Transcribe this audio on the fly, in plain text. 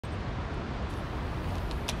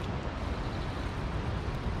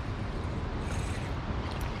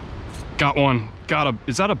Got one.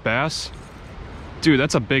 Is that a bass? Dude,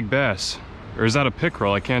 that's a big bass. Or is that a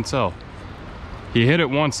pickerel? I can't tell. He hit it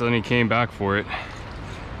once and then he came back for it.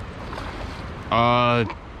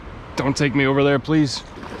 Don't take me over there, please.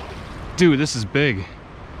 Dude, this is big.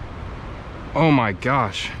 Oh my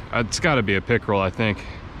gosh. It's gotta be a pickerel, I think.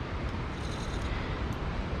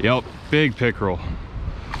 Yep, big pickerel.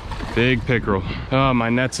 Big pickerel. Oh,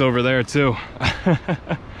 my net's over there too.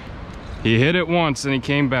 He hit it once and he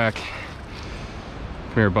came back.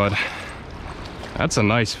 Come here, bud. That's a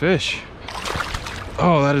nice fish.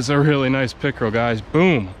 Oh, that is a really nice pickerel, guys.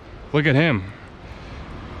 Boom. Look at him.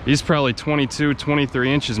 He's probably 22,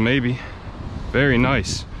 23 inches maybe. Very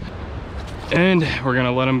nice. And we're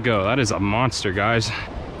gonna let him go. That is a monster, guys.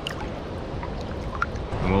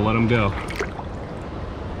 And we'll let him go.